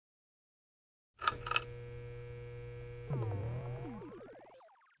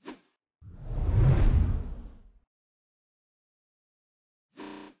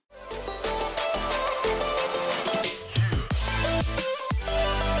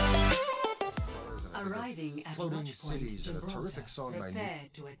Arriving at Floating launch point Cities, a Gibraltar. terrific song by Prepare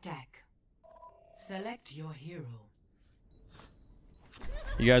to attack. Select your hero.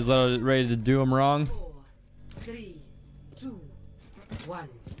 You guys ready to do them wrong? 4, 3, 2, 1.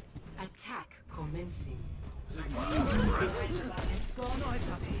 Attack commencing.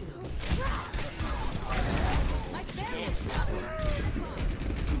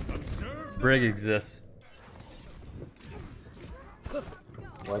 Brig exists.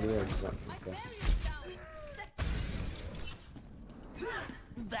 Why do we have something? Okay.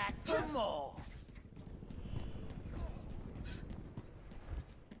 Back for more.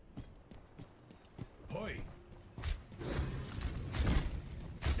 Hoi.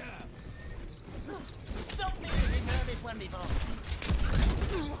 Stop me! We've heard this one before.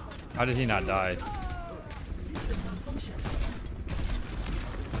 How did he not die?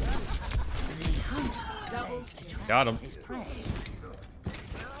 Got him.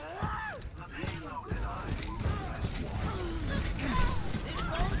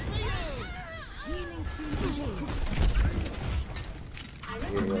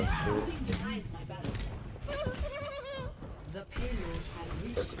 The payload has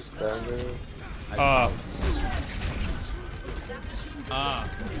reached. Standard. Ah.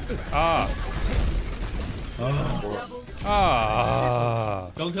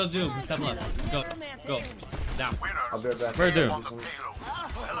 Go kill Doom. Step left. Go. Go. Down. I'll be right back. Where Doom?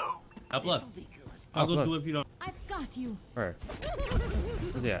 Up left. I'll go do it if you don't. I've got you. Where?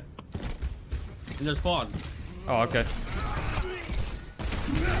 Where's he at? In their spawn. Oh, okay.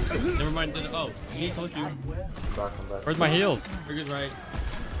 Never mind. Oh, he told you. I'm back. Where's my heals? Trigger's right.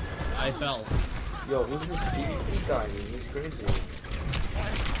 I fell. Yo, who's this DDP guy? He's crazy.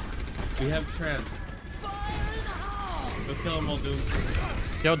 We have Trent. Go kill him all, Doom.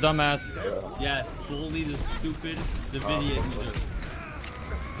 Kill dumbass. Yes, bully the stupid Davidian user.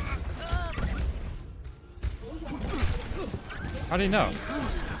 How do you know?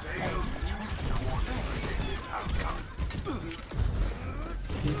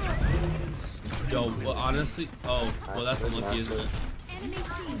 Yo, well, honestly, oh, well, that's unlucky, isn't it?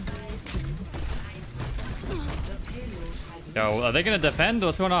 Yo, are they gonna defend?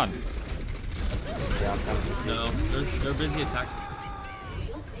 What's going on? Yeah, I'm kind of. No, they're busy attacking.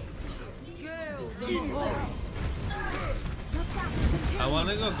 I want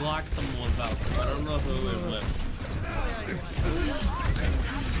to go Glock someone's out, but I don't know who it with.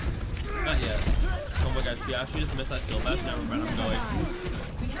 Not yet. Oh my gosh, yeah, I should just missed that kill. That's never mind, I'm going.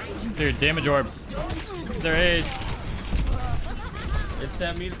 Dude, damage orbs. Their age. It's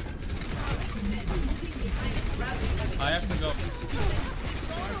 7 meters. I have to go.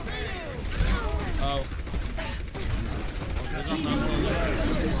 Oh.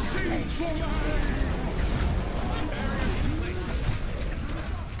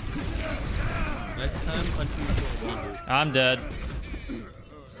 Next time, punch me. I'm dead.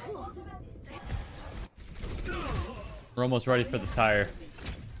 We're almost ready for the tire.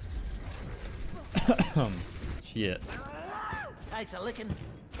 Shit. Takes a licking,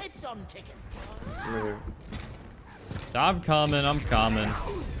 keeps on ticking. Come here. I'm coming, I'm coming.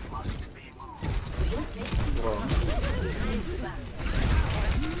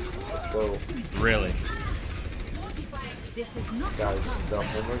 Whoa. Really? Guys, the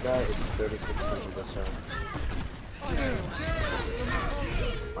Homer guy is 3600%.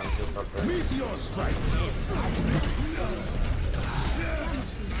 I'm just up there. Meteor strike.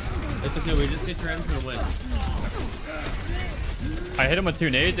 It's okay, we just get Trent to win. I hit him with 2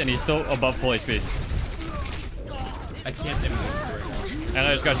 nades and he's still above full HP. I can't damage him right now. And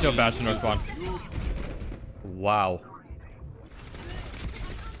I just got Shield Bastion no spawn. Wow.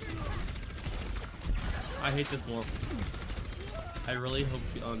 I hate this more. I really hope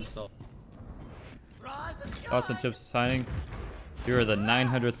you uninstall. Thoughts and tips signing. You are the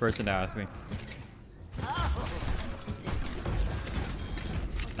 900th person to ask me.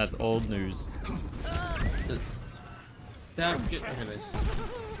 That's old news. Damn, get okay, nice.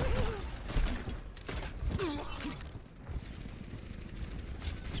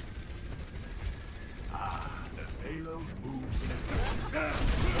 The payload moves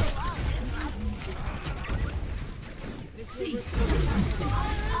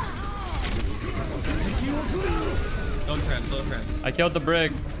Don't Trent, don't Trent. I killed the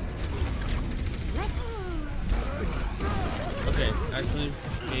brig. Okay, actually,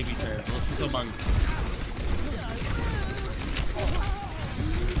 maybe Trent. Let's just go bang.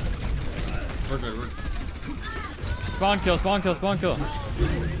 We're good, we're good. Spawn kill, spawn kill, spawn kill.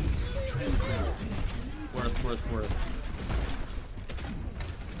 Worth.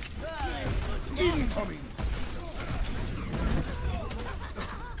 incoming.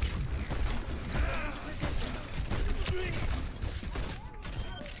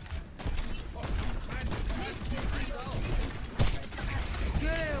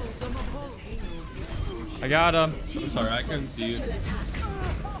 got him. I'm sorry, I couldn't see you.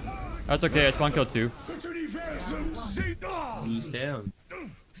 That's okay. I spawn kill 2. Who's down?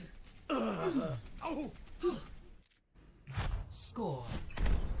 Score.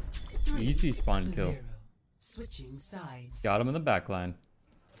 Easy spawn kill. 0. Switching sides. Got him in the back line.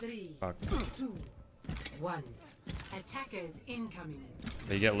 3, Fuck. 2, 1. Attackers incoming.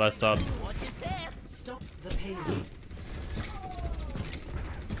 They get less subs. Watch your step. Stop the payload.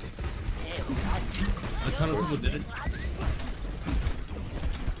 A ton of people did it.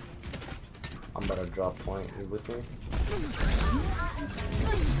 I'm about to drop point. You with me?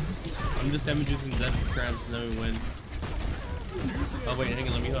 I'm just damage using Zen for crabs and then we win. Oh wait, hang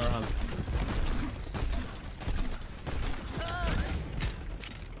on, let me heal our hunt.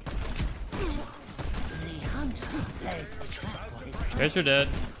 The hunter lays the trap for his prey. Guess you're dead.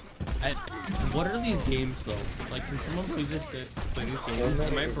 What are these games though? Like, can someone please just play these games?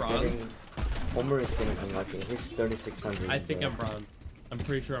 Am I bronze? Homer is getting unlucky. He's 3600. I think I'm bronze. I'm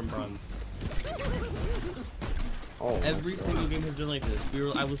pretty sure I'm bronze. Oh, Every single game has been like this.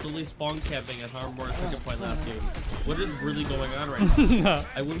 I was literally spawn camping at Harmore second point last game. What is really going on right now?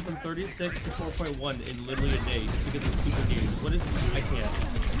 I went from 36 to 4.1 in literally a day because of stupid games. What is? I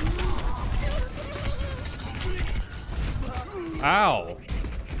can't. Ow.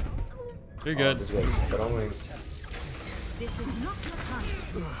 You're good. This guy's throwing. This is not your time.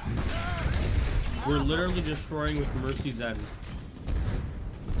 We're literally destroying with Mercy's End.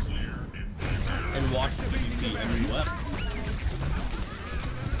 And watch the PvP. I mean, what?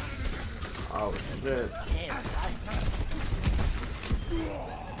 Oh shit.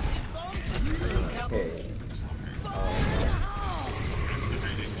 Okay.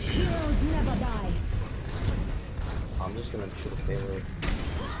 Heroes never die. I'm just gonna shoot a favorite.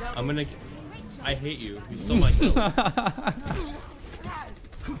 I'm gonna. I hate you. You stole my kill.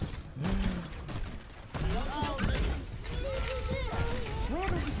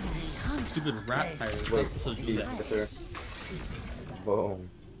 Stupid rat tires. Wait, So do he's that. right there. Boom.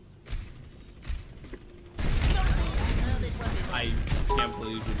 I can't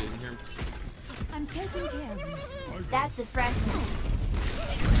believe you didn't hear me. I'm taking care of you. That's the freshness.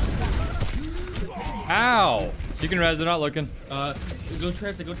 Ow. You can res. They're not looking. Go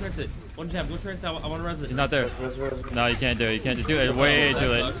transit. Go transit. One tap. Go transit. I want to res it. He's not there. No, you can't do it. You can't do it. Way too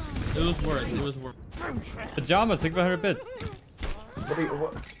late. It was worth. It was worth. Pajamas. Think of 100 bits.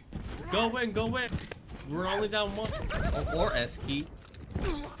 What? Go win. Go win. We're only down 1. Or S key.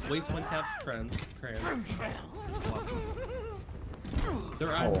 Waste 1 taps. Trans.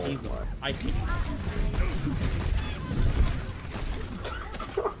 They're out of evil. I can't.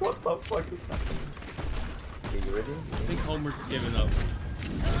 What the fuck is happening? Are you ready? I think Homer's giving up.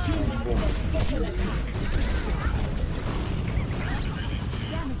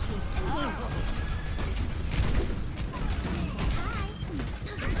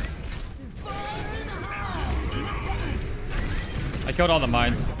 I killed all the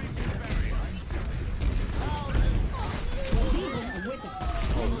mines.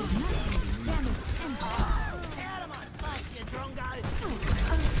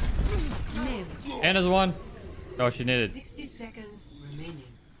 Anna's one. Oh, she needed. 60 seconds remaining.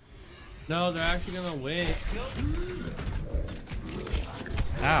 No, they're actually gonna win.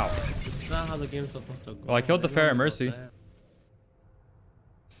 Ow. It's not how the game's supposed to go. Well, I killed the Pharah Mercy.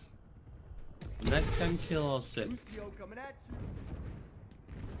 Next time, kill all 6.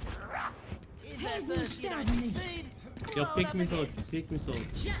 Yo, pick me so. Pick me so.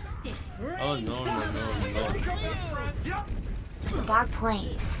 Justice. Oh no. Bog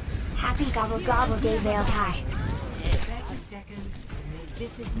plays. Happy gobble gobble day veiled high. 30 seconds remaining.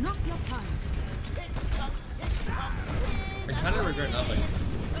 This is not your time. I kind of regret nothing.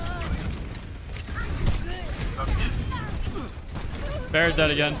 Bear's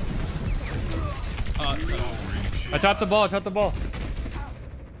dead again. I chopped the ball.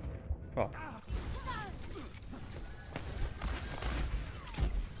 Fuck.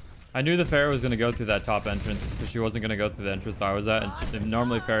 I knew the Pharah was gonna go through that top entrance because she wasn't gonna go through the entrance I was at, and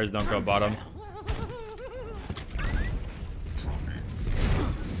normally Pharahs don't go bottom.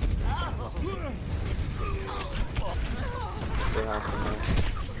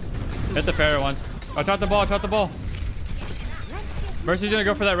 Hit the Pharah once. I chopped the ball. Mercy's gonna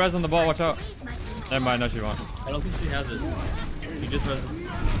go for that res on the ball. Watch out. Never mind. No, she won't. I don't think she has it. She just has it.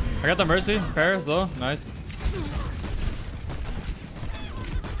 I got the Mercy. Pharah's low. Nice.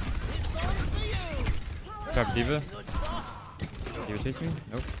 Trap Diva. Diva chase me?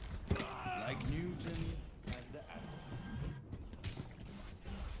 Nope.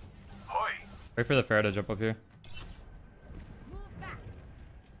 Wait for the Pharah to jump up here.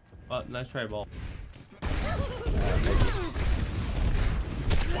 Nice try, ball.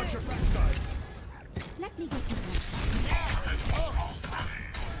 Watch your backsides. Let me get you.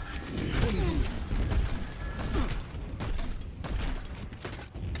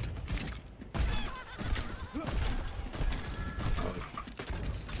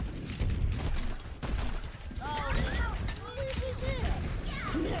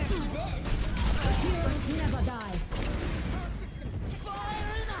 Heroes never die.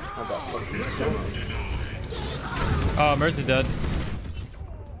 How the fuck is that? Oh, Mercy dead.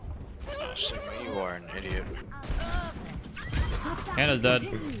 Oh, Sigma, you are an idiot. Hannah's dead.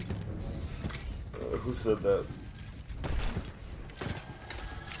 Who said that?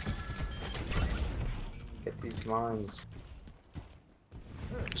 Get these mines.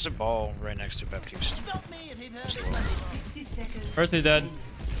 There's a ball right next to Baptiste. Stop me if you've heard it. 60 seconds. Mercy dead. Well,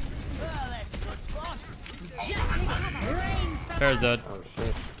 that's a good spot. Pharah's dead. Oh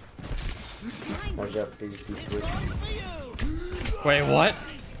shit. I got these people. Wait, what?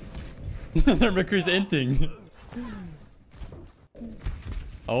 Their McCree's inting.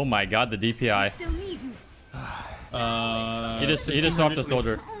 Oh my god, the DPI. Still need you. He just swapped the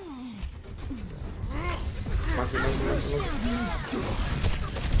soldier.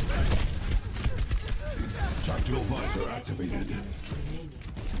 Tactical visor activated.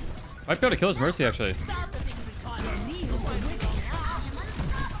 Might be able to kill his Mercy actually.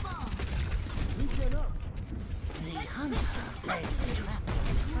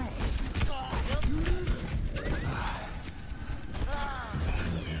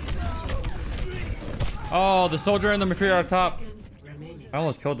 Oh, the soldier and the McCree are up top. I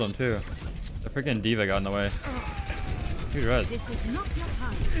almost killed them too. The freaking diva got in the way. Dude, res. This is not your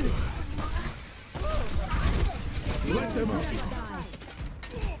time. Let them out.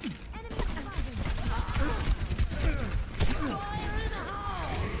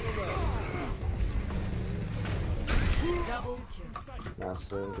 Double kill.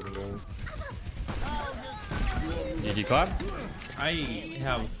 Master, good game. GG clap.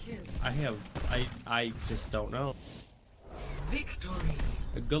 I just don't know. Victory.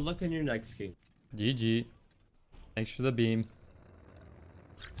 Good luck in your next game. GG. Thanks for the beam.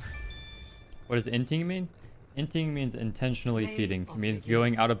 What does inting mean? Inting means intentionally feeding. It means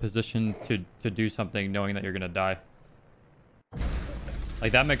going out of position to do something knowing that you're gonna die.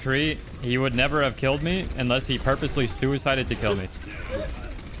 Like that McCree, he would never have killed me unless he purposely suicided to kill me.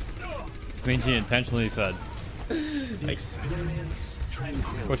 This means he intentionally fed.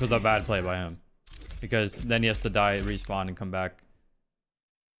 Which was a bad play by him. Because then he has to die, respawn, and come back.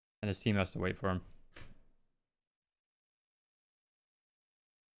 And his team has to wait for him.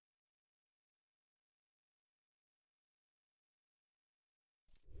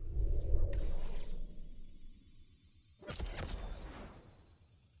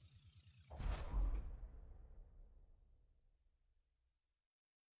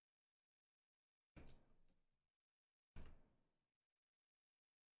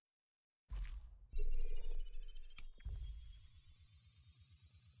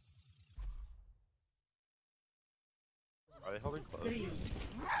 Are they holding close? 3,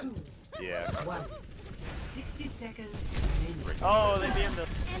 2, Yeah. 1. 60 seconds remaining. Oh, they beamed us.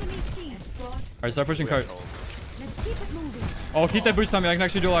 Enemy team. Escort. Alright, start pushing cart. Let's keep it moving. Oh, keep that boost on me. I can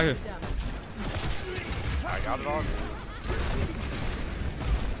actually do a lot here. I got it on.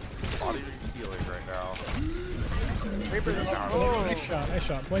 Body healing right now. Reaper's down. Oh. Nice shot, nice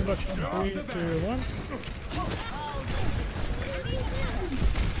shot. Blink bush in 3, 2, 1.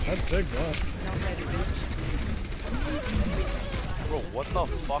 That's zigged up. Bro, what the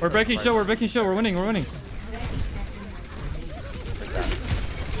fuck? We're breaking show, we're breaking show, we're winning, we're winning.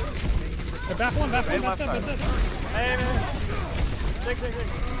 Hey, back one, back one, back one, back one. Hey, man. Dig.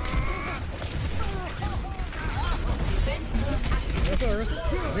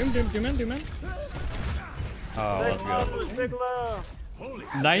 Doom in. Oh, let's go. Sigla.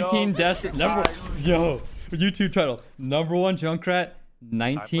 19 deaths. Yo, YouTube title. #1 Junkrat.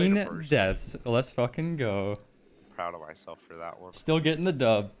 19 deaths. Let's fucking go. Proud of myself for that one. Still getting the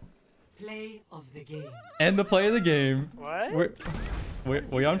dub. Play of the game. And the play of the game. What?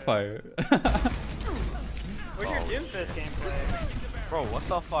 We're on fire. Where's your Doomfist gameplay? Bro, what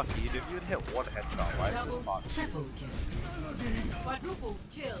the fuck? You didn't even hit one headshot. Why is this Double, box? triple kill. Quadruple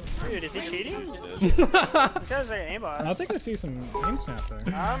kill. Dude, is he cheating? He This guy's like aimbot. I think I see some aim snap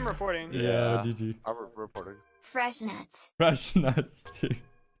there. I'm reporting. Yeah, GG. I'm reporting. Fresh nuts. Fresh nuts, dude.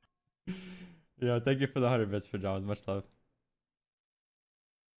 Yeah, thank you for the 100 bits for Jaws. Much love.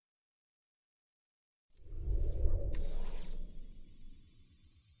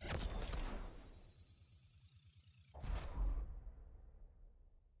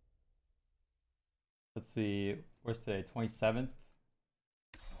 Let's see. Where's today? 27th?